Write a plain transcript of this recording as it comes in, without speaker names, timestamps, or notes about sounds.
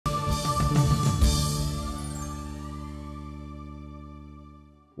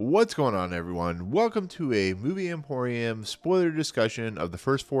What's going on, everyone? Welcome to a Movie Emporium spoiler discussion of the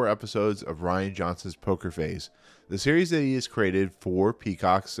first 4 episodes of Rian Johnson's Poker Face, the series that he has created for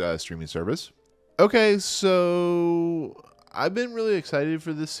Peacock's streaming service. Okay, so I've been really excited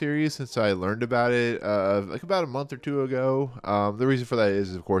for this series since I learned about it like about a month or two ago. The reason for that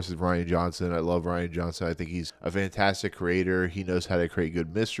is, of course, is Rian Johnson. I love Rian Johnson. I think he's a fantastic creator. He knows how to create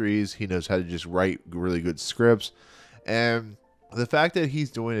good mysteries. He knows how to just write really good scripts. And the fact that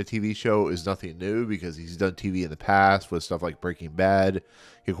he's doing a TV show is nothing new because he's done TV in the past with stuff like Breaking Bad.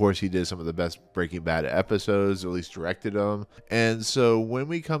 Of course, he did some of the best Breaking Bad episodes, or at least directed them. And so when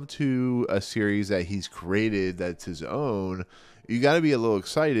we come to a series that he's created that's his own, you got to be a little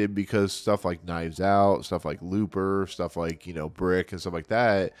excited because stuff like Knives Out, stuff like Looper, stuff like, Brick and stuff like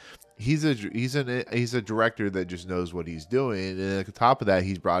that, he's a director that just knows what he's doing, and at the top of that,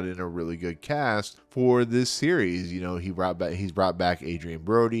 he's brought in a really good cast for this series. He's brought back Adrien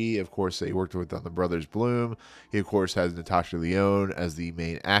Brody. Of course, they worked with on the Brothers Bloom. He of course has Natasha Lyonne as the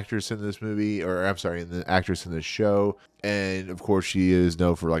main actress in this movie, the actress in this show, and of course she is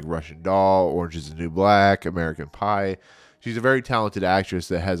known for like Russian Doll, Orange Is the New Black, American Pie. She's a very talented actress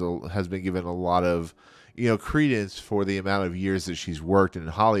that has been given a lot of credence for the amount of years that she's worked in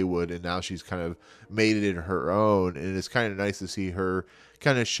Hollywood, and now she's kind of made it in her own, and it's kind of nice to see her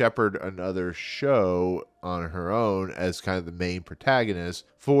kind of shepherd another show on her own as kind of the main protagonist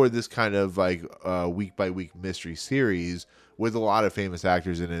for this kind of like week by week mystery series with a lot of famous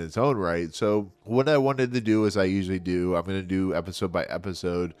actors in its own right. So what I wanted to do, as I usually do, I'm going to do episode by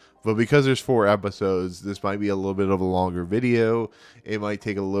episode, but because there's 4 episodes, this might be a little bit of a longer video. It might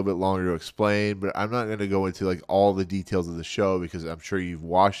take a little bit longer to explain, but I'm not going to go into like all the details of the show because I'm sure you've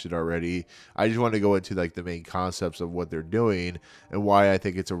watched it already. I just want to go into like the main concepts of what they're doing and why I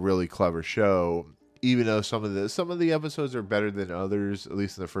think it's a really clever show. Even though some of the episodes are better than others, at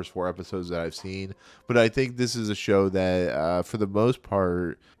least in the first 4 episodes that I've seen, but I think this is a show that, for the most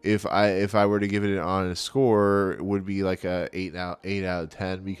part, if I were to give it an honest score, it would be like a 8 out of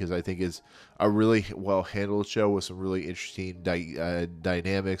 10 because I think it's a really well handled show with some really interesting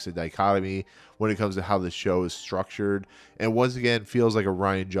dynamics and dichotomy when it comes to how the show is structured, and once again feels like a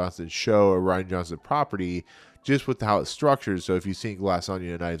Rian Johnson show, a Rian Johnson property, just with how it's structured. So if you've seen Glass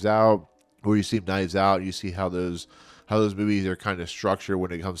Onion and Knives Out, or you see Knives Out, you see how those movies are kind of structured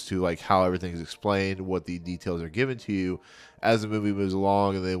when it comes to like how everything's explained, what the details are given to you as the movie moves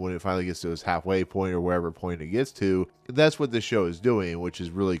along, and then when it finally gets to its halfway point or wherever point it gets to, that's what this show is doing, which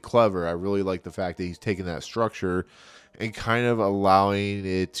is really clever. I really like the fact that he's taking that structure and kind of allowing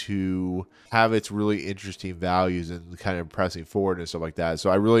it to have its really interesting values and kind of pressing forward and stuff like that. So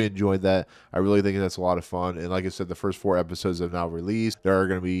I really enjoyed that. I really think that's a lot of fun. And like I said, the first 4 episodes have now released. There are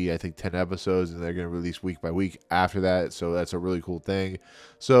going to be, I think, 10 episodes, and they're going to release week by week after that. So that's a really cool thing.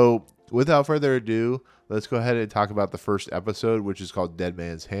 So without further ado, let's go ahead and talk about the first episode, which is called Dead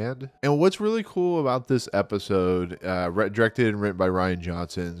Man's Hand. And what's really cool about this episode, directed and written by Rian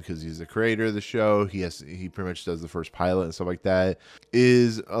Johnson, because he's the creator of the show, he pretty much does the first pilot and stuff like that,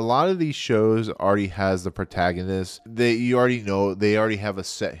 is a lot of these shows already has the protagonist that you already know. They already have a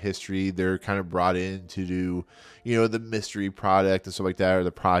set history. They're kind of brought in to do, the mystery product and stuff like that, or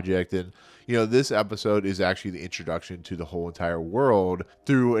the project. And this episode is actually the introduction to the whole entire world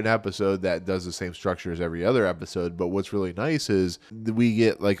through an episode that does the same structure as every other episode. But what's really nice is we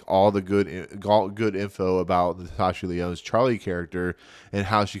get like all the good info about Natasha Lyonne's Charlie character and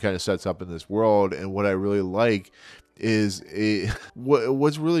how she kind of sets up in this world. And what I really like is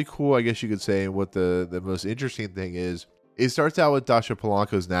what's really cool, I guess you could say, and what the most interesting thing is, it starts out with Dascha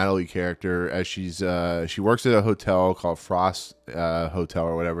Polanco's Natalie character as she works at a hotel called Frost Hotel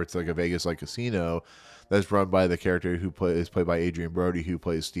or whatever. It's like a Vegas like casino that's run by the character who is played by Adrien Brody, who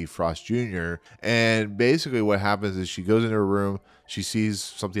plays Steve Frost Jr. And basically what happens is she goes into her room, she sees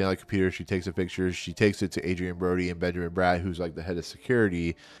something on the computer, she takes a picture, she takes it to Adrien Brody and Benjamin Bratt, who's like the head of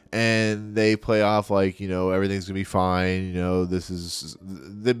security, and they play off like, everything's gonna be fine,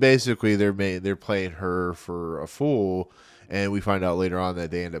 they're playing her for a fool. And we find out later on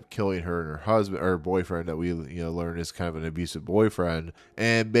that they end up killing her and her husband, or boyfriend, that we learn is kind of an abusive boyfriend.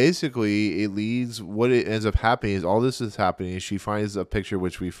 And basically, what it ends up happening is all this is happening. She finds a picture,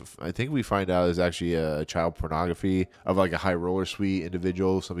 which I think we find out is actually a child pornography of like a high roller suite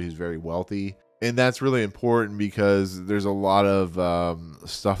individual, somebody who's very wealthy. And that's really important because there's a lot of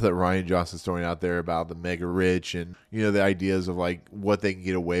stuff that Rian Johnson's throwing out there about the mega rich and, the ideas of like what they can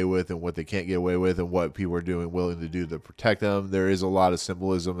get away with and what they can't get away with and what people are doing willing to do to protect them. There is a lot of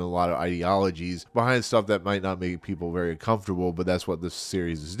symbolism and a lot of ideologies behind stuff that might not make people very uncomfortable, but that's what this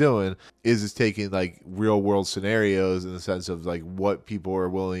series is doing, is it's taking like real world scenarios in the sense of like what people are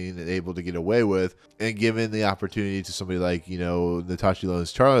willing and able to get away with and giving the opportunity to somebody like, Natasha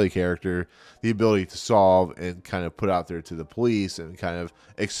Lyonne's Charlie character, the ability to solve and kind of put out there to the police and kind of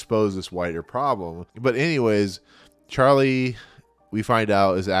expose this wider problem. But anyways, Charlie, we find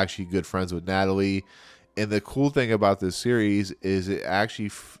out, is actually good friends with Natalie. And the cool thing about this series is it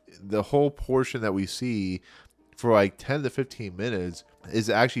actually, the whole portion that we see for like 10 to 15 minutes is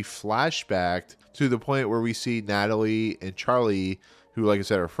actually flashbacked to the point where we see Natalie and Charlie, who, like I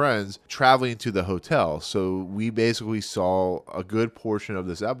said, are friends, traveling to the hotel. So we basically saw a good portion of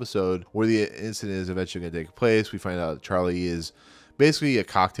this episode where the incident is eventually going to take place. We find out that Charlie is basically a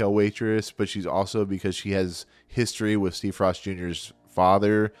cocktail waitress, but she's also, because she has history with Steve Frost Jr.'s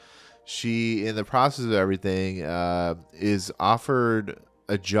father, she, in the process of everything, is offered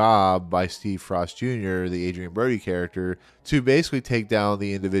a job by Steve Frost Jr., the Adrien Brody character, to basically take down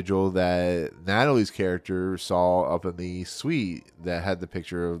the individual that Natalie's character saw up in the suite that had the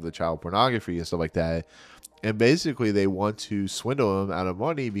picture of the child pornography and stuff like that. And basically they want to swindle him out of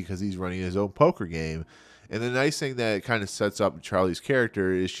money because he's running his own poker game. And the nice thing that kind of sets up Charlie's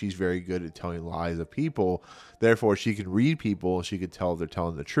character is she's very good at telling lies of people. Therefore, she can read people. She can tell if they're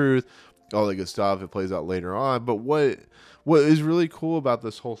telling the truth, all that good stuff. It plays out later on. But what is really cool about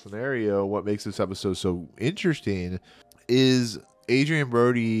this whole scenario, what makes this episode so interesting, is Adrien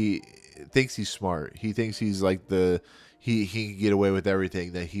Brody thinks he's smart. He thinks he's like he can get away with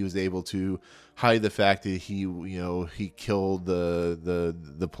everything, that he was able to hide the fact that he killed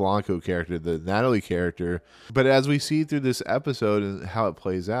the Polanco character, the Natalie character. But as we see through this episode and how it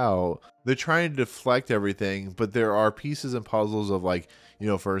plays out, they're trying to deflect everything, but there are pieces and puzzles of like,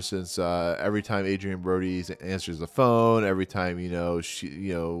 for instance, every time Adrien Brody answers the phone, every time,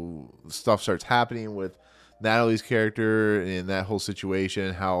 stuff starts happening with Natalie's character and that whole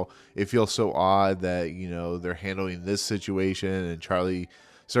situation, how it feels so odd that, they're handling this situation, and Charlie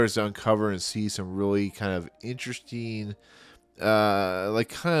starts to uncover and see some really kind of interesting,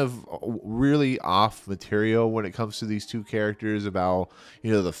 really off material when it comes to these two characters about,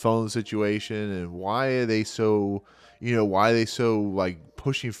 the phone situation and why are they so like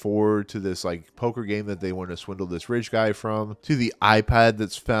pushing forward to this like poker game that they want to swindle this rich guy from, to the iPad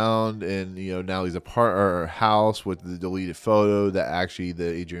that's found and now he's a part or house with the deleted photo that actually the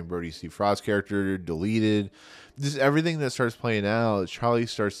Adrien Brody Steve Frost character deleted. Just everything that starts playing out, Charlie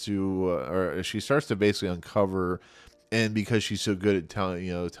starts to she starts to basically uncover. And because she's so good at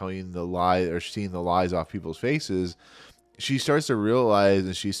telling the lie or seeing the lies off people's faces, she starts to realize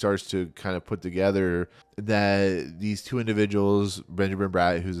and she starts to kind of put together that these two individuals, Benjamin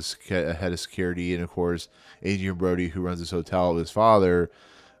Bratt, who's a head of security, and of course Adrien Brody, who runs this hotel with his father,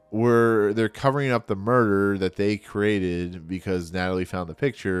 they're covering up the murder that they created because Natalie found the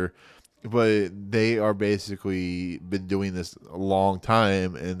picture. But they are basically been doing this a long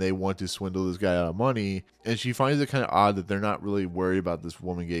time, and they want to swindle this guy out of money. And she finds it kind of odd that they're not really worried about this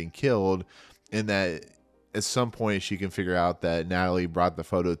woman getting killed, and that at some point she can figure out that Natalie brought the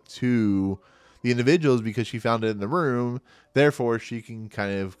photo to the individuals because she found it in the room. Therefore, she can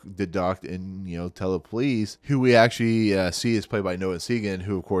kind of deduct and, tell the police, who we actually see is played by Noah Segan,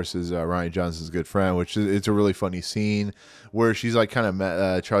 who, of course, is Rian Johnson's good friend, which it's a really funny scene where she's like kind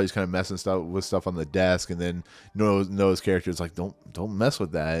of, Charlie's kind of messing stuff on the desk. And then Noah's character is like, don't mess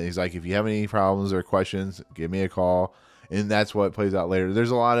with that. And he's like, if you have any problems or questions, give me a call. And that's what plays out later.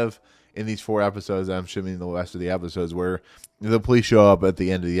 There's a lot of, in these 4 episodes, I'm assuming the rest of the episodes, where the police show up at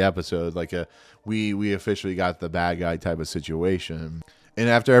the end of the episode, like we officially got the bad guy type of situation. And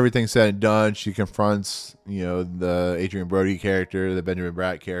after everything's said and done, she confronts, the Adrien Brody character, the Benjamin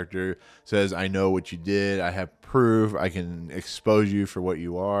Bratt character, says, I know what you did. I have proof. I can expose you for what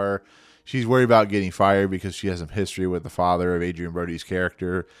you are. She's worried about getting fired because she has some history with the father of Adrien Brody's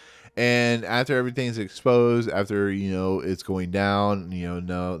character. And after everything's exposed, after, it's going down,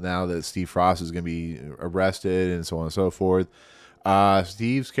 now that Steve Frost is going to be arrested and so on and so forth,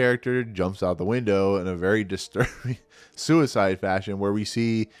 Steve's character jumps out the window in a very disturbing suicide fashion, where we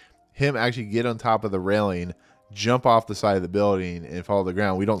see him actually get on top of the railing, jump off the side of the building and fall to the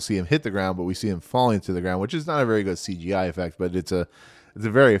ground. We don't see him hit the ground, but we see him falling to the ground, which is not a very good CGI effect, but it's a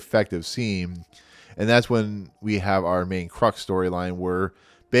very effective scene. And that's when we have our main crux storyline, where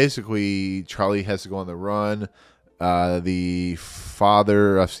basically Charlie has to go on the run. The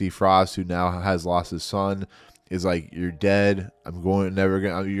father of Steve Frost, who now has lost his son, is like, "You're dead. I'm never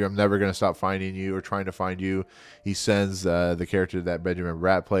gonna stop finding you or trying to find you." He sends the character that Benjamin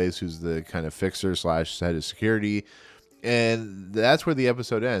Bratt plays, who's the kind of fixer slash head of security, and that's where the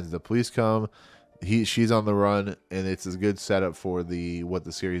episode ends. The police come. She's on the run, and it's a good setup for what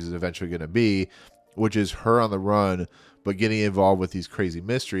the series is eventually going to be, which is her on the run, but getting involved with these crazy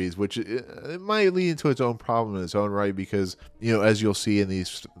mysteries, which it might lead into its own problem in its own right, because, as you'll see in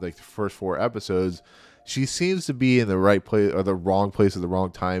these, like, the first 4 episodes, she seems to be in the right place or the wrong place at the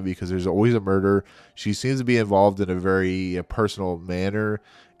wrong time, because there's always a murder. She seems to be involved in a very personal manner,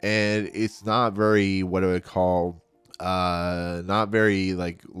 and it's not very, what I would call, not very,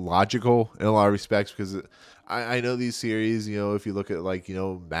 like, logical in a lot of respects, because I know these series, if you look at, like,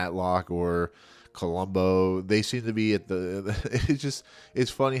 Matlock or Columbo, they seem to be at it's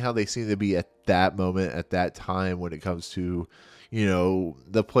funny how they seem to be at that moment, at that time, when it comes to,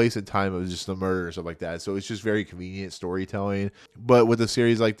 the place and time of just the murder or stuff like that. So it's just very convenient storytelling. But with a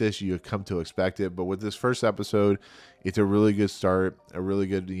series like this, you come to expect it. But with this first episode, it's a really good start, a really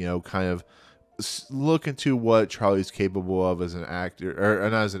good, kind of look into what Charlie's capable of as an actor, or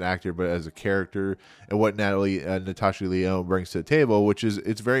not as an actor, but as a character, and what Natasha Lyonne brings to the table, which is,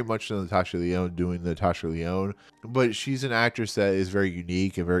 it's very much Natasha Lyonne doing Natasha Lyonne, but she's an actress that is very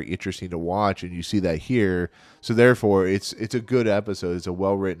unique and very interesting to watch, and you see that here. So therefore, it's a good episode. It's a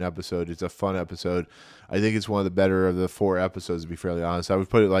well-written episode. It's a fun episode. I think it's one of the better of the 4 episodes, to be fairly honest. I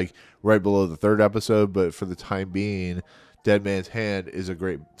would put it like right below the 3rd episode, but for the time being, Dead Man's Hand is a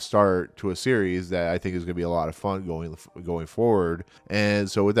great start to a series that I think is going to be a lot of fun going forward. And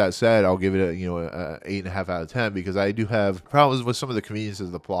so with that said, I'll give it a 8.5 out of 10, because I do have problems with some of the conveniences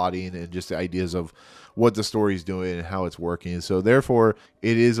of the plotting and just the ideas of what the story's doing and how it's working. So therefore,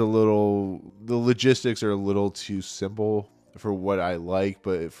 the logistics are a little too simple for what I like,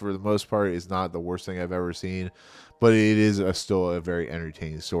 but for the most part, it's not the worst thing I've ever seen. But it is still a very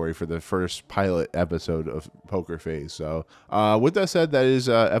entertaining story for the first pilot episode of Poker Face. So with that said, that is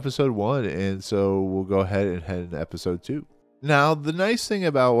episode 1. And so we'll go ahead and head into episode 2. Now, the nice thing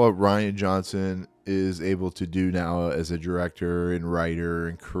about what Rian Johnson is able to do now as a director and writer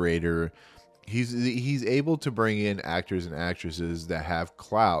and creator, he's able to bring in actors and actresses that have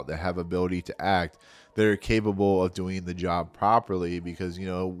clout, that have ability to act, that are capable of doing the job properly. Because,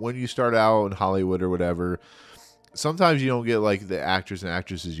 when you start out in Hollywood or whatever, sometimes you don't get like the actors and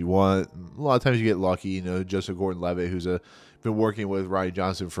actresses you want. A lot of times you get lucky. Joseph Gordon-Levitt, who's been working with Rian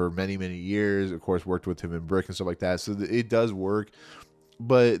Johnson for many, many years. Of course, worked with him in Brick and stuff like that. So it does work.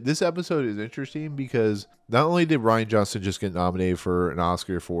 But this episode is interesting because not only did Rian Johnson just get nominated for an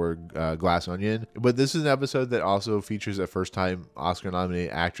Oscar for Glass Onion, but this is an episode that also features a first-time Oscar-nominated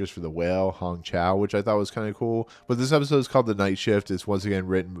actress for The Whale, Hong Chau, which I thought was kind of cool. But this episode is called The Night Shift. It's once again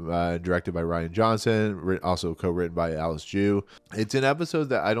written and directed by Rian Johnson, also co-written by Alice Ju. It's an episode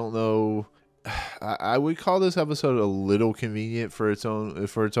that I don't know... I would call this episode a little convenient for its own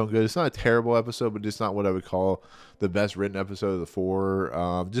good. It's not a terrible episode, but it's not what I would call the best written episode of the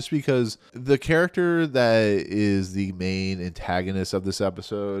 4. Just because the character that is the main antagonist of this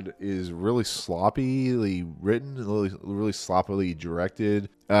episode is really sloppily written, really sloppily directed.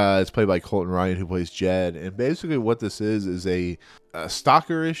 It's played by Colton Ryan, who plays Jed, and basically what this is a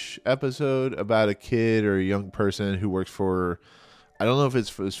stalkerish episode about a kid or a young person who works for, I don't know if it's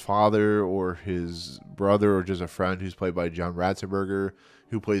for his father or his brother or just a friend, who's played by John Ratzenberger,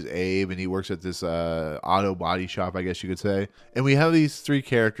 who plays Abe, and he works at this auto body shop, I guess you could say. And we have these 3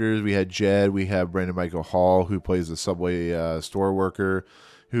 characters. We had Jed, we have Brandon Michael Hall, who plays the Subway store worker,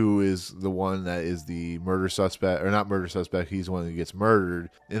 who is the one that is the murder suspect, or not murder suspect, he's the one that gets murdered.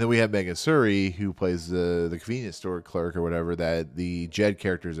 And then we have Megan Suri, who plays the convenience store clerk or whatever that the Jed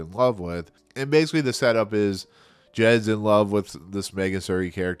character is in love with. And basically the setup is Jed's in love with this Megan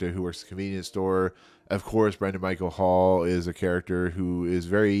Suri character who works at the convenience store. Of course, Brandon Michael Hall is a character who is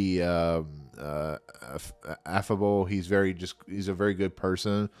very affable. He's a very good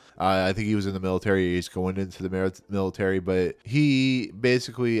person. I think he was in the military. He's going into the military, but he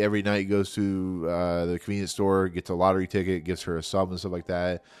basically every night goes to the convenience store, gets a lottery ticket, gives her a sub and stuff like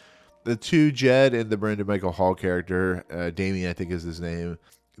that. The 2, Jed and the Brandon Michael Hall character, Damien, I think is his name,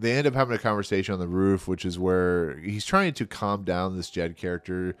 they end up having a conversation on the roof, which is where he's trying to calm down this Jed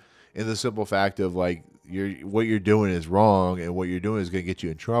character in the simple fact of, like, what you're doing is wrong, and what you're doing is going to get you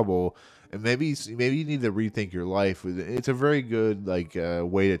in trouble, and maybe you need to rethink your life. It's a very good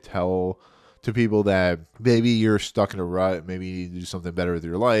way to tell to people that maybe you're stuck in a rut, maybe you need to do something better with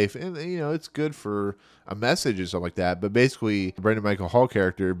your life. And, it's good for a message and stuff like that. But basically, Brendan Michael Hall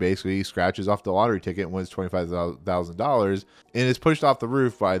character basically scratches off the lottery ticket and wins $25,000 and is pushed off the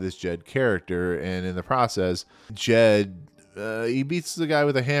roof by this Jed character. And in the process, Jed, he beats the guy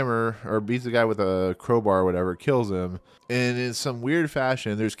with a hammer, or beats the guy with a crowbar or whatever, kills him. And in some weird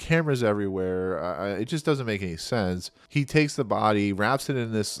fashion, there's cameras everywhere. It just doesn't make any sense. He takes the body, wraps it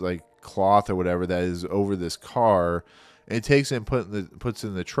in this like cloth or whatever that is over this car, and takes it and puts it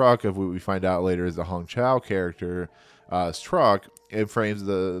in the truck of what we find out later is the Hong Chau character's truck, and frames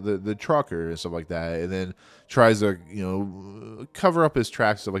the trucker and stuff like that, and then tries to cover up his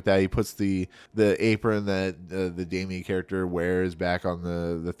tracks and stuff like that. He puts the apron that the Damien character wears back on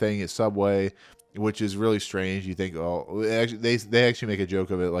the thing at Subway, which is really strange. You think, actually, they actually make a joke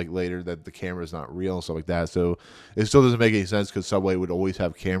of it like later that the camera is not real and stuff like that. So it still doesn't make any sense because Subway would always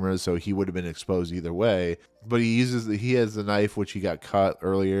have cameras, so he would have been exposed either way. But he has the knife which he got cut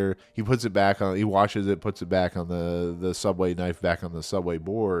earlier. He puts it back on. He washes it, puts it back on the Subway knife back on the Subway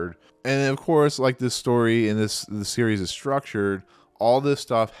board. And of course, like this story and the series is structured, all this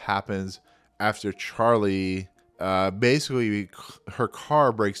stuff happens after Charlie. Basically, her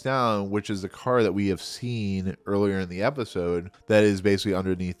car breaks down, which is the car that we have seen earlier in the episode that is basically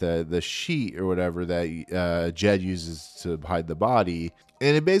underneath the sheet or whatever that Jed uses to hide the body.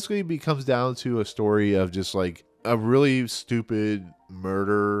 And it basically becomes down to a story of just like a really stupid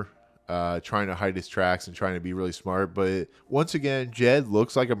murder, trying to hide his tracks and trying to be really smart. But once again, Jed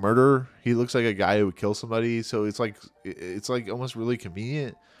looks like a murderer. He looks like a guy who would kill somebody. So it's like almost really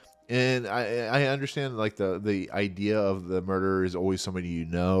convenient. And I understand like the idea of the murderer is always somebody you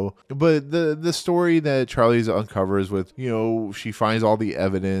know, but the story that Charlie's uncovers with, she finds all the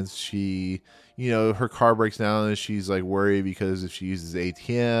evidence. She, her car breaks down and she's like worried because if she uses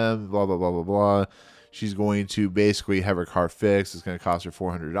ATM, blah, blah, blah, blah, blah, she's going to basically have her car fixed. It's going to cost her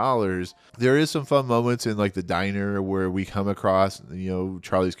 $400. There is some fun moments in like the diner where we come across,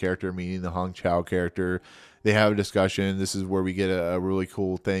 Charlie's character meeting the Hong Chau character. They have a discussion. This is where we get a really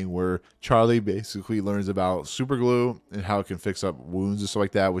cool thing where Charlie basically learns about super glue and how it can fix up wounds and stuff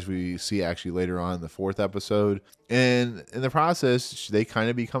like that, which we see actually later on in the 4th episode. And in the process, they kind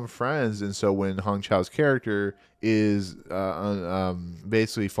of become friends. And so when Hong Chau's character is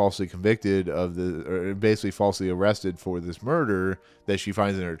basically falsely convicted or basically falsely arrested for this murder that she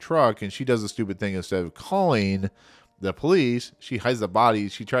finds in her truck, and she does a stupid thing instead of calling the police, she hides the body.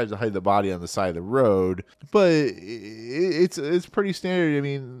 She tries to hide the body on the side of the road, but it's pretty standard. I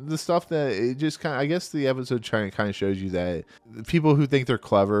mean, the stuff that it just kind of, I guess the episode kind of shows you that people who think they're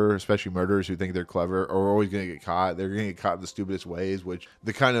clever, especially murderers who think they're clever, are always going to get caught. They're going to get caught in the stupidest ways, which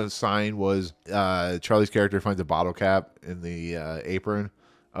the kind of sign was Charlie's character finds a bottle cap in the apron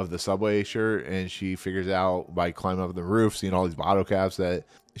of the Subway shirt, and she figures out by climbing up the roof, seeing all these bottle caps, that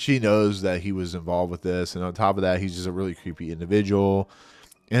she knows that he was involved with this. And on top of that, he's just a really creepy individual.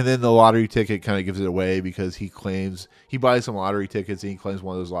 And then the lottery ticket kind of gives it away because he claims he buys some lottery tickets and he claims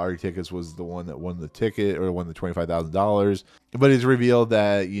one of those lottery tickets was the one that won the ticket or won the $25,000. But it's revealed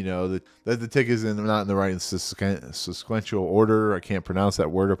that, that the ticket is not in the right sequential order. I can't pronounce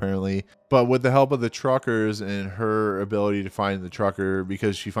that word apparently. But with the help of the truckers and her ability to find the trucker,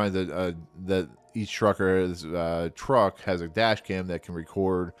 because she finds that each trucker's truck has a dash cam that can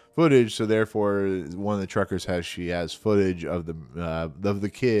record footage, so therefore one of the truckers has footage of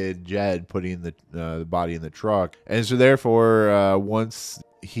the kid Jed putting the body in the truck, and so therefore once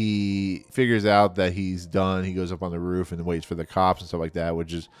he figures out that he's done, he goes up on the roof and waits for the cops and stuff like that,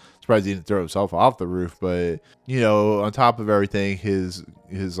 which is surprised he didn't throw himself off the roof. But on top of everything, his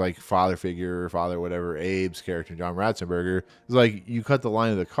like father figure, whatever, Abe's character, John Ratzenberger, is like, you cut the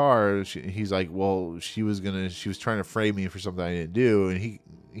line of the car. He's like, well, she was trying to frame me for something I didn't do, and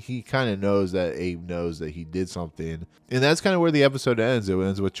he kind of knows that Abe knows that he did something. And that's kind of where the episode ends. It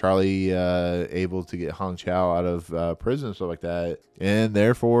ends with Charlie able to get Hong Chau out of prison and stuff like that. And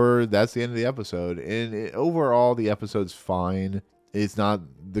therefore, that's the end of the episode. And overall, the episode's fine. It's not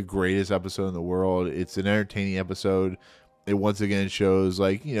the greatest episode in the world. It's an entertaining episode. It once again shows,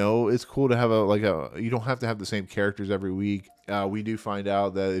 like, it's cool to have you don't have to have the same characters every week. We do find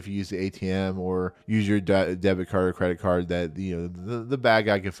out that if you use the ATM or use your debit card or credit card, that the bad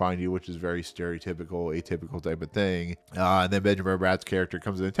guy can find you, which is very stereotypical, atypical type of thing. And then Benjamin Bratt's character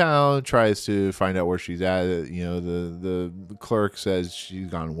comes into town, tries to find out where she's at. The clerk says she's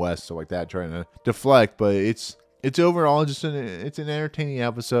gone west, so like that, trying to deflect. But it's overall just it's an entertaining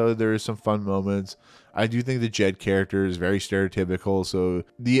episode. There's some fun moments. I do think the Jed character is very stereotypical. So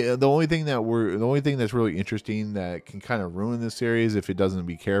the only thing that's really interesting that can kind of ruin this series if it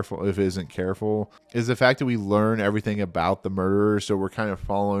isn't careful, is the fact that we learn everything about the murderer. So we're kind of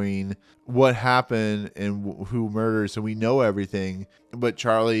following what happened and who murdered. So we know everything, but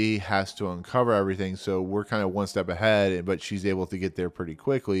Charlie has to uncover everything. So we're kind of one step ahead, but she's able to get there pretty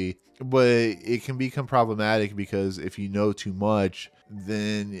quickly. But it can become problematic because if you know too much,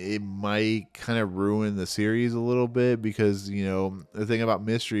 then it might kind of ruin the series a little bit, because, you know, the thing about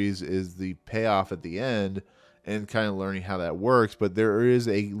mysteries is the payoff at the end and kind of learning how that works. But there is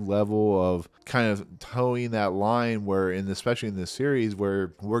a level of kind of towing that line where, especially in this series,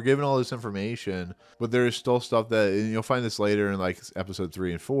 where we're given all this information, but there's still stuff that, and you'll find this later in like episode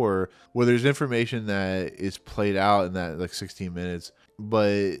 3 and 4, where there's information that is played out in that like 16 minutes.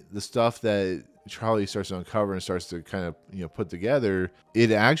 But the stuff that Charlie starts to uncover and starts to kind of, you know, put together,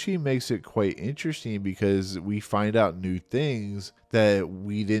 it actually makes it quite interesting, because we find out new things that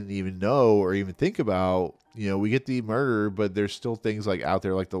we didn't even know or even think about. You know, we get the murder, but there's still things like out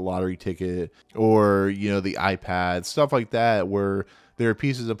there like the lottery ticket, or, you know, the iPad, stuff like that, where there are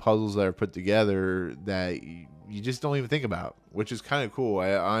pieces of puzzles that are put together that you just don't even think about, which is kind of cool.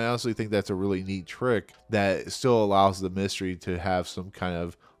 I honestly think that's a really neat trick that still allows the mystery to have some kind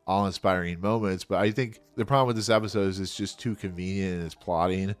of awe-inspiring moments. But I think the problem with this episode is it's just too convenient in its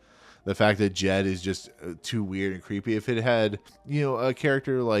plotting. The fact that Jed is just too weird and creepy. If it had, you know, a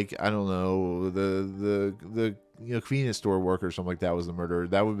character like, I don't know, the you know, convenience store worker or something like that was the murderer,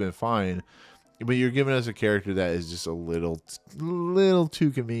 that would have been fine. But you're giving us a character that is just a little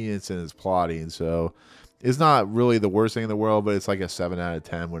too convenient in its plotting. So it's not really the worst thing in the world, but it's like a 7 out of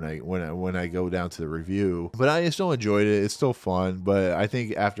 10 when I go down to the review. But I still enjoyed it. It's still fun. But I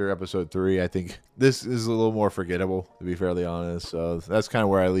think after episode 3, I think this is a little more forgettable, to be fairly honest. So that's kind of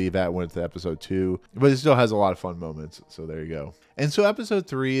where I leave at with episode 2. But it still has a lot of fun moments. So there you go. And so episode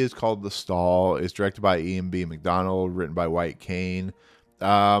 3 is called The Stall. It's directed by Iain B. MacDonald, written by White Kane.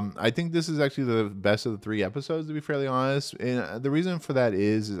 I think this is actually the best of the 3 episodes, to be fairly honest. And the reason for that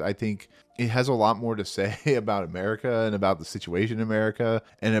is I think it has a lot more to say about America and about the situation in America,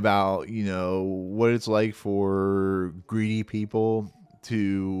 and about, you know, what it's like for greedy people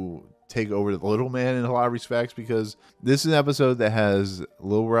to take over the little man in a lot of respects. Because this is an episode that has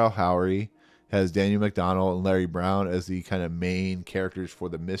Lil Rel Howery, has Daniel MacDonald and Larry Brown as the kind of main characters for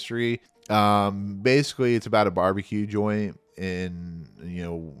the mystery. Basically it's about a barbecue joint in, you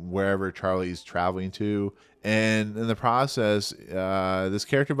know, wherever Charlie's traveling to, and in the process,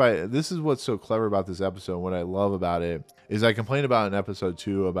 this is what's so clever about this episode. What I love about it is, I complained about in episode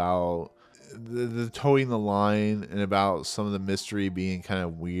 2 about the towing the line, and about some of the mystery being kind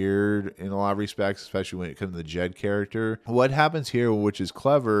of weird in a lot of respects, especially when it comes to the Jed character. What happens here, which is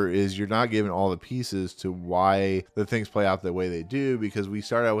clever, is you're not given all the pieces to why the things play out the way they do, because we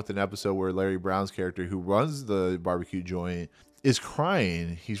start out with an episode where Larry Brown's character, who runs the barbecue joint, is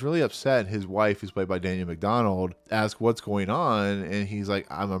crying. He's really upset. His wife, who's played by Danielle MacDonald, asks what's going on, and he's like,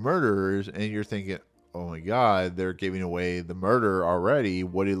 "I'm a murderer." And you're thinking, oh my God, they're giving away the murder already.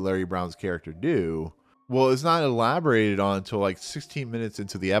 What did Larry Brown's character do? Well, it's not elaborated on until like 16 minutes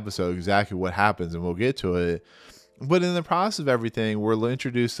into the episode exactly what happens, and we'll get to it. But in the process of everything, we're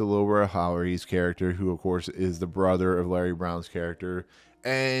introduced to Lil Rel Howery's character, who of course is the brother of Larry Brown's character.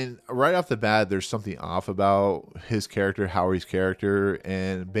 And right off the bat, there's something off about his character, Howery's character.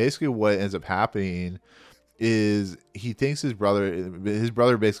 And basically what ends up happening is he thinks his brother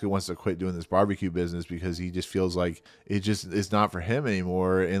basically wants to quit doing this barbecue business, because he just feels like it's not for him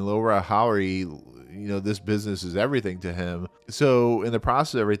anymore. And Lil Rel Howery, you know, this business is everything to him. So in the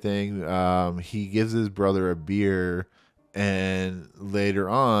process of everything, he gives his brother a beer. And later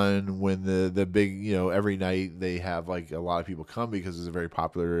on, when the big, you know, every night they have like a lot of people come because it's a very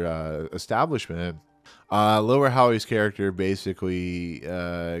popular establishment. Lil Rel Howery's character basically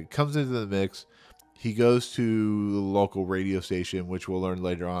comes into the mix. He goes to the local radio station, which we'll learn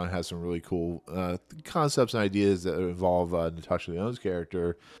later on has some really cool concepts and ideas that involve Natasha Lyonne's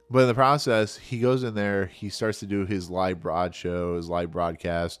character. But in the process, he goes in there, he starts to do his live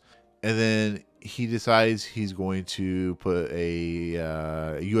broadcast, and then he decides he's going to put a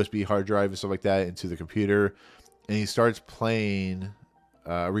USB hard drive and stuff like that into the computer, and he starts playing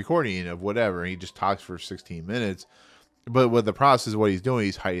a recording of whatever. He just talks for 16 minutes. But with the process of what he's doing,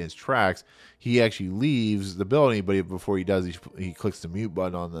 he's hiding his tracks. He actually leaves the building, but before he does, he clicks the mute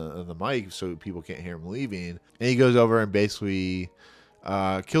button on the mic so people can't hear him leaving. And he goes over and basically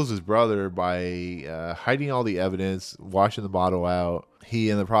kills his brother by hiding all the evidence, washing the bottle out. He,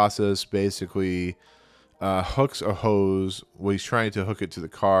 in the process, basically hooks a hose. Well, he's trying to hook it to the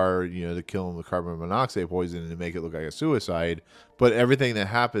car, to kill him with carbon monoxide poison and to make it look like a suicide. But everything that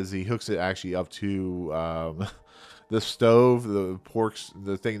happens, he hooks it actually up to the stove,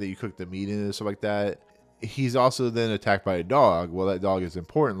 the thing that you cook the meat in and stuff like that. He's also then attacked by a dog. Well, that dog is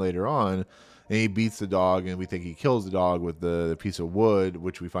important later on. And he beats the dog, and we think he kills the dog with the piece of wood,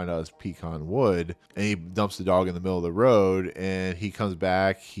 which we find out is pecan wood. And he dumps the dog in the middle of the road, and he comes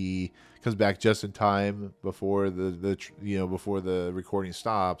back. He comes back just in time before before the recording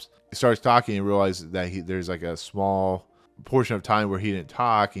stops. He starts talking and realizes that there's like a small portion of time where he didn't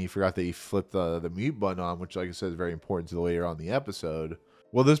talk, and he forgot that he flipped the mute button on, which, like I said, is very important to later on in the episode.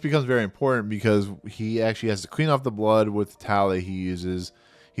 Well, this becomes very important because he actually has to clean off the blood with the towel that he uses.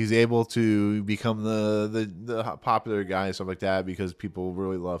 He's able to become the popular guy and stuff like that because people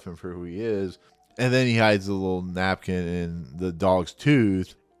really love him for who he is. And then he hides a little napkin in the dog's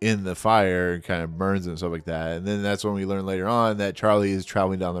tooth in the fire and kind of burns it and stuff like that. And then that's when we learn later on that Charlie is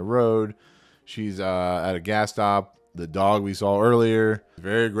traveling down the road. She's at a gas stop. The dog we saw earlier,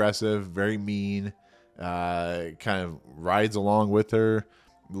 very aggressive, very mean, kind of rides along with her.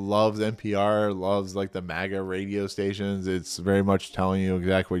 Loves NPR, loves like the MAGA radio stations. It's very much telling you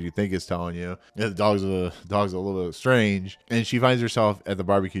exactly what you think it's telling you. And the dog's a little bit strange. And she finds herself at the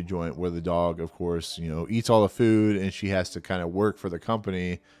barbecue joint where the dog, of course, eats all the food, and she has to kind of work for the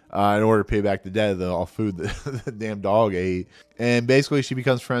company in order to pay back the debt of all food that the damn dog ate. And basically she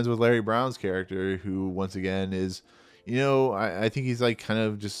becomes friends with Larry Brown's character, who once again is, I think he's like kind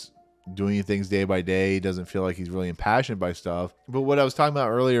of just doing things day by day. He doesn't feel like he's really impassioned by stuff. But what I was talking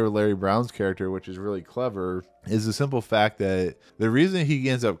about earlier with Larry Brown's character, which is really clever, is the simple fact that the reason he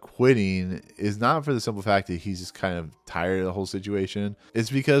ends up quitting is not for the simple fact that he's just kind of tired of the whole situation.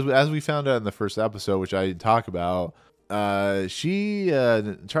 It's because, as we found out in the first episode, which I didn't talk about, Charlie's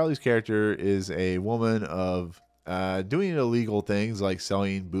character is a woman of doing illegal things like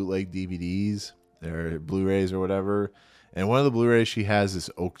selling bootleg DVDs or Blu-rays or whatever. And one of the Blu-rays she has is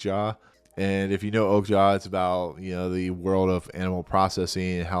Oakjaw. And if you know Oakjaw, it's about, the world of animal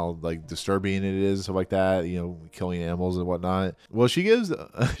processing and how like disturbing it is and stuff like that, killing animals and whatnot. Well, she gives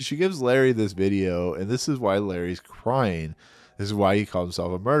Larry this video, and this is why Larry's crying. This is why he calls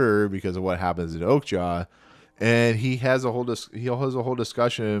himself a murderer, because of what happens in Oakjaw. And he has a whole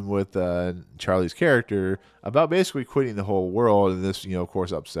discussion with Charlie's character about basically quitting the whole world. And this, of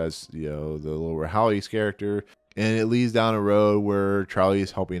course, upsets the little Rahali's character. And it leads down a road where Charlie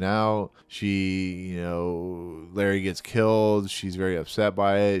is helping out. Larry gets killed. She's very upset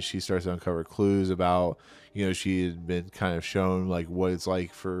by it. She starts to uncover clues about, she had been kind of shown like what it's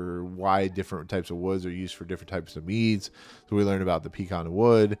like for why different types of woods are used for different types of meats. So we learned about the pecan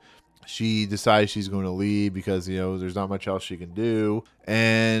wood. She decides she's going to leave because, there's not much else she can do.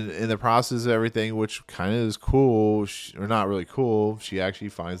 And in the process of everything, which kind of is cool, or not really cool, she actually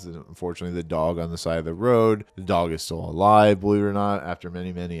finds, unfortunately, the dog on the side of the road. The dog is still alive, believe it or not, after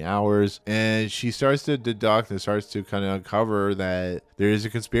many, many hours. And she starts to deduct and starts to kind of uncover that there is a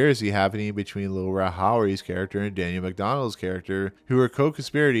conspiracy happening between Lil Howery's character and Danielle MacDonald's character, who are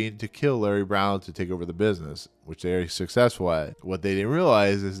co-conspirating to kill Larry Brown to take over the business, which they are successful at. What they didn't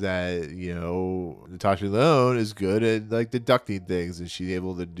realize is that, Natasha Lyonne is good at like deducting things, and she's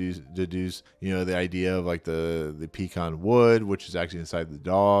able to deduce, the idea of like the pecan wood, which is actually inside the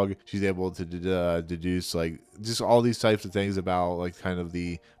dog. She's able to deduce like just all these types of things about like kind of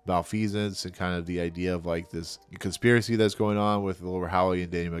the malfeasance and kind of the idea of like this conspiracy that's going on with Laura Howley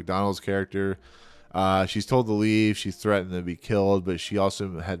and Danielle MacDonald's character. She's told to leave. She's threatened to be killed, but she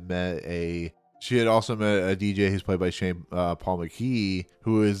also had met a DJ who's played by Paul McGhie,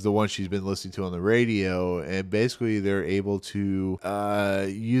 who is the one she's been listening to on the radio. And basically they're able to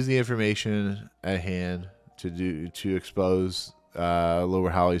use the information at hand to expose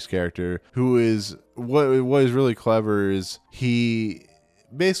Laura Howley's character, who is what is really clever is he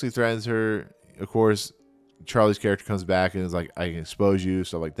basically threatens her. Of course, Charlie's character comes back and is like, I can expose you,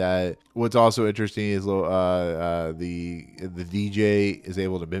 stuff like that. What's also interesting is the DJ is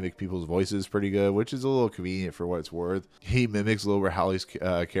able to mimic people's voices pretty good, which is a little convenient for what it's worth. He mimics Lil Howley's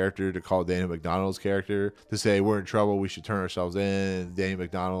character to call Danielle MacDonald's character to say, we're in trouble, we should turn ourselves in. Danielle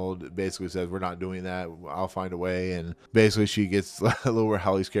MacDonald basically says, we're not doing that, I'll find a way. And basically she gets Lil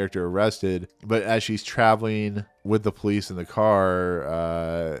Howley's character arrested. But as she's traveling with the police in the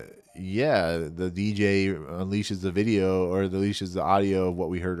car, the DJ unleashes the video or unleashes the audio of what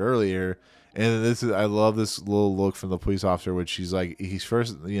we heard earlier. And I love this little look from the police officer, which she's like, he's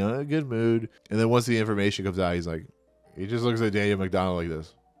first, in a good mood. And then once the information comes out, he's like, he just looks at Danielle MacDonald like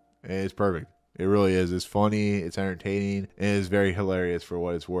this. And it's perfect. It really is. It's funny, it's entertaining, and it's very hilarious for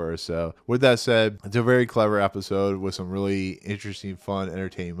what it's worth. So, with that said, it's a very clever episode with some really interesting, fun,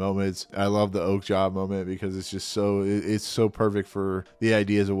 entertaining moments. I love the oak job moment because it's just it's so perfect for the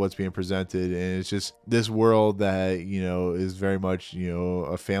ideas of what's being presented, and it's just this world that is very much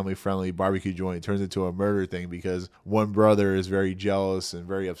a family-friendly barbecue joint turns into a murder thing because one brother is very jealous and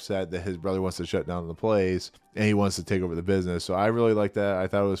very upset that his brother wants to shut down the place and he wants to take over the business. So I really like that. I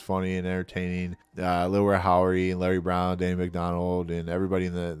thought it was funny and entertaining. Lil Howery and Larry Brown, Danny MacDonald, and everybody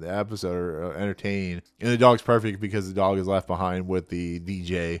in the episode are entertaining. And the dog's perfect because the dog is left behind with the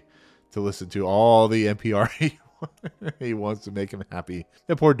DJ to listen to all the NPR he wants to make him happy.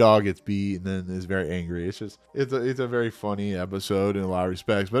 The poor dog gets beat and then is very angry. It's a very funny episode in a lot of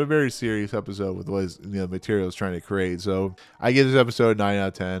respects, but a very serious episode with what the material is trying to create. So I give this episode 9 out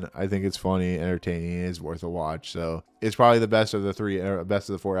of 10. I think it's funny, entertaining, and it's worth a watch. So it's probably the best of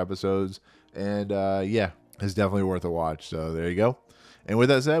the 4 episodes, and it's definitely worth a watch. So there you go. And with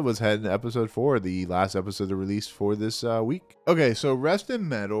that said, let's head into episode 4, the last episode to release for this week. Okay, so Rest in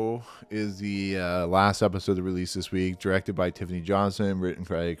Metal is the last episode to release this week, directed by Tiffany Johnson, written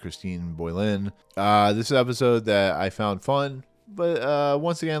by Christine Boylan. This is an episode that I found fun, but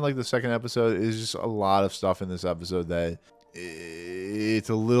once again, like the second episode, is just a lot of stuff in this episode that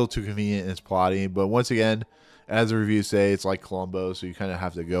it's a little too convenient in its plotting. But once again, as the reviews say, it's like Columbo, so you kind of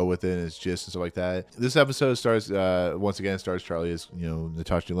have to go with it and its gist and stuff like that. This episode stars Charlie as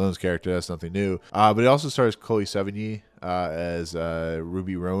Natasha Lyonne's character. That's nothing new. But it also stars Chloë Sevigny as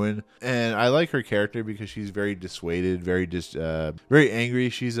Ruby Rowan, and I like her character because she's very dissuaded, very angry.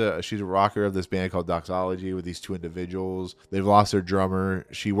 She's a rocker of this band called Doxology with these 2 individuals. They've lost their drummer.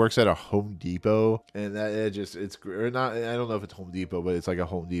 She works at a Home Depot, and it's not. I don't know if it's Home Depot, but it's like a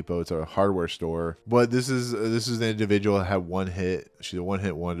Home Depot. It's a hardware store. But this is an individual that had one hit. She's a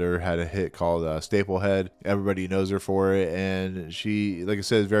one-hit wonder. Had a hit called Staplehead. Everybody knows her for it, and she, like I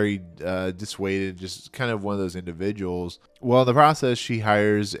said, is very dissuaded. Just kind of one of those individuals. Well, in the process, she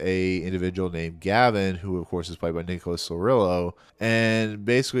hires a individual named Gavin, who of course is played by Nicholas Cirillo, and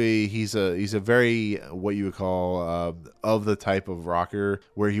basically he's a very what you would call of the type of rocker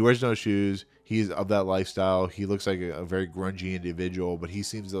where he wears no shoes. He's of that lifestyle. He looks like a very grungy individual, but he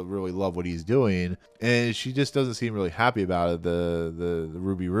seems to really love what he's doing, and she just doesn't seem really happy about it. The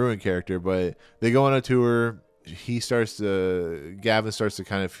Ruby Ruin character, but they go on a tour. Gavin starts to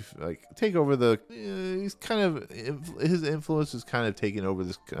kind of like take over his influence is kind of taking over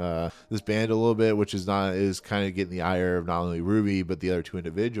this band a little bit, which is kind of getting the ire of not only Ruby but the other 2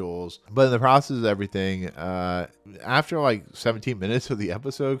 individuals. But in the process of everything, after like 17 minutes of the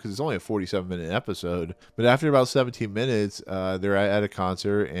episode, because it's only a 47-minute episode, but after about 17 minutes, they're at a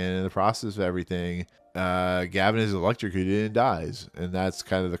concert, and in the process of everything, Gavin is electrocuted and dies, and that's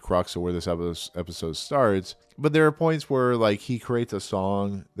kind of the crux of where this episode starts. But there are points where like he creates a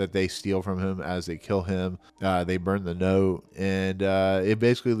song that they steal from him as they kill him. They burn the note, and it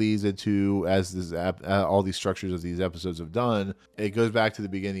basically leads into, as all these structures of these episodes have done, it goes back to the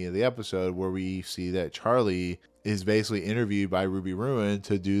beginning of the episode where we see that Charlie is basically interviewed by Ruby Ruin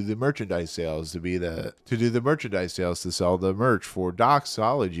to do the merchandise sales, to sell the merch for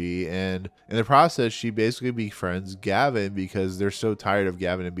Doxology. And in the process, she basically befriends Gavin because they're so tired of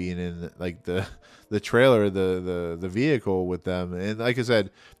Gavin being in like the trailer, the vehicle with them. And like I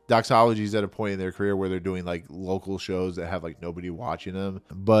said, Doxology is at a point in their career where they're doing like local shows that have like nobody watching them.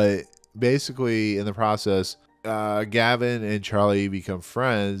 But basically in the process, Gavin and Charlie become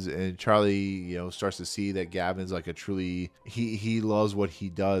friends, and Charlie, starts to see that Gavin's like a truly, he loves what he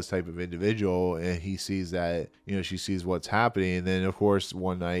does type of individual, and he sees that, she sees what's happening. And then of course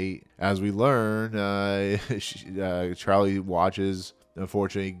one night, as we learn, Charlie watches,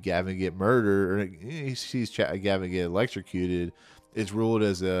 unfortunately, Gavin get murdered, or he sees Gavin get electrocuted. It's ruled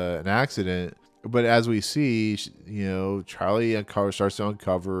as an accident, but as we see, Charlie starts to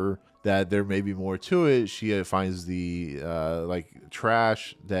uncover that there may be more to it. She finds the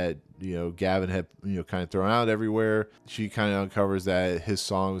trash that Gavin had kind of thrown out everywhere. She kind of uncovers that his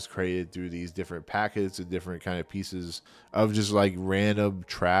song was created through these different packets and different kind of pieces of just like random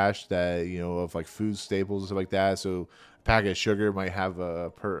trash that of like food staples and stuff like that. So packet of sugar might have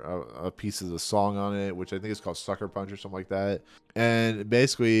a piece of the song on it, which I think is called Sucker Punch or something like that. And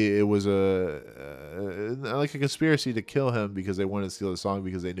basically it was like a conspiracy to kill him because they wanted to steal the song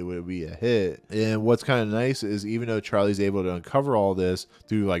because they knew it would be a hit. And what's kind of nice is even though Charlie's able to uncover all this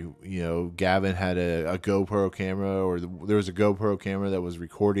through Gavin had a GoPro camera, or there was a GoPro camera that was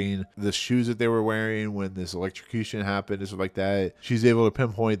recording the shoes that they were wearing when this electrocution happened and stuff like that. She's able to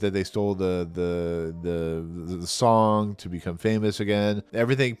pinpoint that they stole the song, song to become famous again.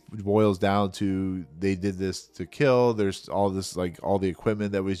 Everything boils down to they did this to kill. There's all this, like, all the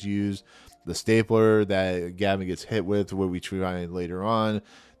equipment that was used, the stapler that Gavin gets hit with, what we find later on,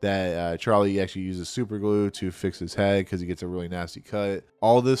 that Charlie actually uses super glue to fix his head because he gets a really nasty cut.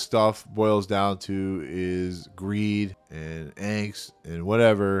 All this stuff boils down to is greed and angst and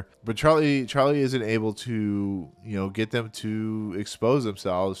whatever. But Charlie isn't able to, get them to expose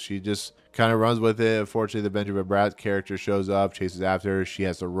themselves. She just kind of runs with it. Unfortunately, the Benjamin Bratt character shows up, chases after her. She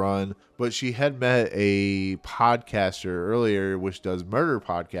has to run. But she had met a podcaster earlier, which does murder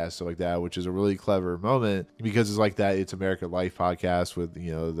podcasts, stuff like that, which is a really clever moment because it's like that It's American Life podcast with,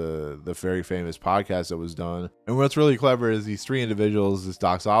 the very famous podcast that was done. And what's really clever is these three individuals, this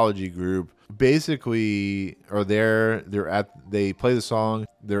doxology group, basically are there. They play the song.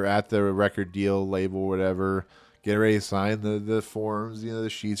 They're at the record deal label, whatever, get ready to sign the forms, the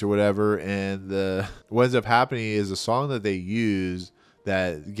sheets or whatever. And what ends up happening is the song that they use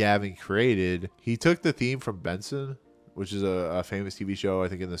that Gavin created, he took the theme from Benson, which is a famous TV show, I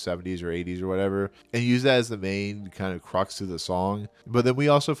think in the 70s or 80s or whatever, and used that as the main kind of crux to the song. But then we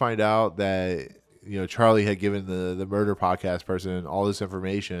also find out that, Charlie had given the murder podcast person all this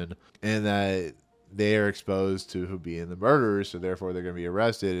information, and that they are exposed to being the murderers, so therefore they're going to be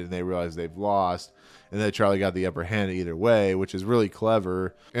arrested, and they realize they've lost, and that Charlie got the upper hand either way, which is really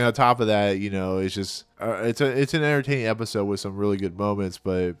clever. And on top of that, it's just it's an entertaining episode with some really good moments.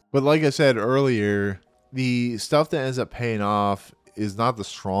 But like I said earlier, the stuff that ends up paying off is not the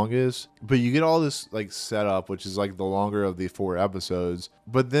strongest, but you get all this like setup, which is like the longer of the 4 episodes.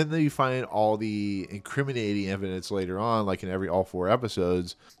 But then you find all the incriminating evidence later on, like in all 4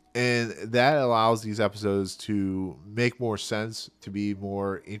 episodes. And that allows these episodes to make more sense, to be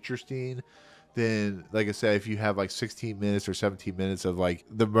more interesting than, like I said, if you have like 16 minutes or 17 minutes of like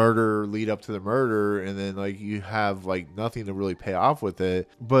the murder lead up to the murder, and then like you have like nothing to really pay off with it.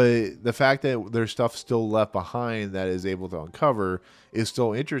 But the fact that there's stuff still left behind that is able to uncover is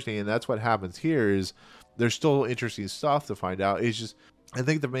still interesting. And that's what happens here, is there's still interesting stuff to find out. It's just, I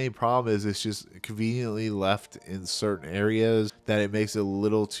think the main problem is it's just conveniently left in certain areas that it makes it a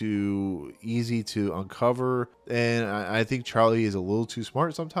little too easy to uncover. And I think Charlie is a little too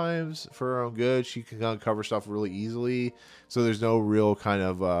smart sometimes for her own good. She can uncover stuff really easily. So there's no real kind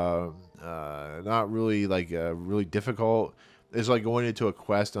of, not really like really difficult. It's like going into a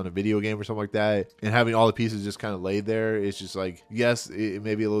quest on a video game or something like that and having all the pieces just kind of laid there. It's just like, yes, it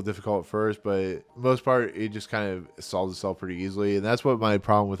may be a little difficult at first, but most part, it just kind of solves itself pretty easily. And that's what my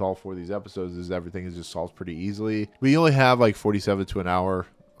problem with all 4 of these episodes is, everything is just solved pretty easily. We only have like 47 to an hour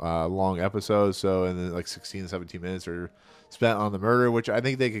long episodes. So, and then like 16 to 17 minutes are spent on the murder, which I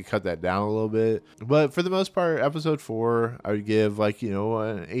think they could cut that down a little bit. But for the most part, episode 4, I would give like,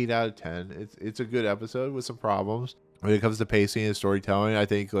 an 8 out of 10. It's a good episode with some problems. When it comes to pacing and storytelling, I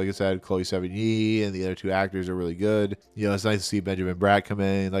think, like I said, Chloë Sevigny and the other 2 actors are really good. It's nice to see Benjamin Bratt come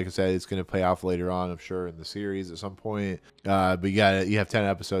in. Like I said, it's going to pay off later on, I'm sure, in the series at some point. But you have 10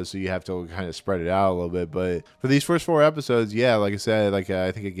 episodes, so you have to kind of spread it out a little bit. But for these first 4 episodes, yeah, like I said, like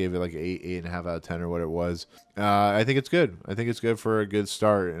I think I gave it like 8.5 out of 10 or what it was. I think it's good. I think it's good for a good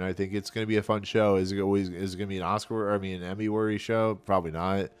start, and I think it's going to be a fun show. Is it going to be an Emmy-worthy show? Probably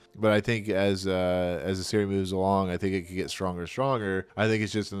not. But I think as the series moves along, I think it could get stronger and stronger. I think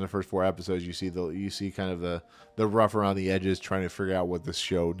it's just in the first 4 episodes you see kind of the rough around the edges, trying to figure out what this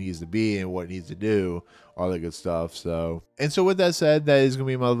show needs to be and what it needs to do, all that good stuff. So with that said, that is going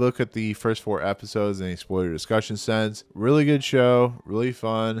to be my look at the first 4 episodes in a spoiler discussion sense. Really good show, really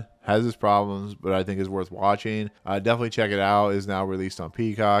fun. Has its problems, but I think is worth watching. Definitely check it out. It's now released on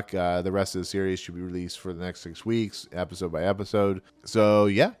Peacock. The rest of the series should be released for the next 6 weeks, episode by episode. So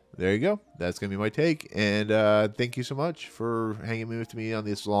yeah, there you go. That's going to be my take. And thank you so much for hanging with me on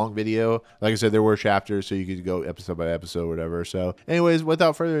this long video. Like I said, there were chapters, so you could go episode by episode, whatever. So anyways,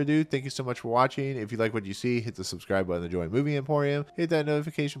 without further ado, thank you so much for watching. If you like what you see, hit the subscribe button to join Movie Emporium. Hit that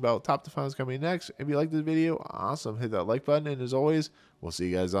notification bell. Top to finals coming next. If you like this video, awesome. Hit that like button. And as always, we'll see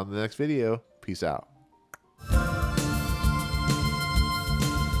you guys on the next video. Peace out.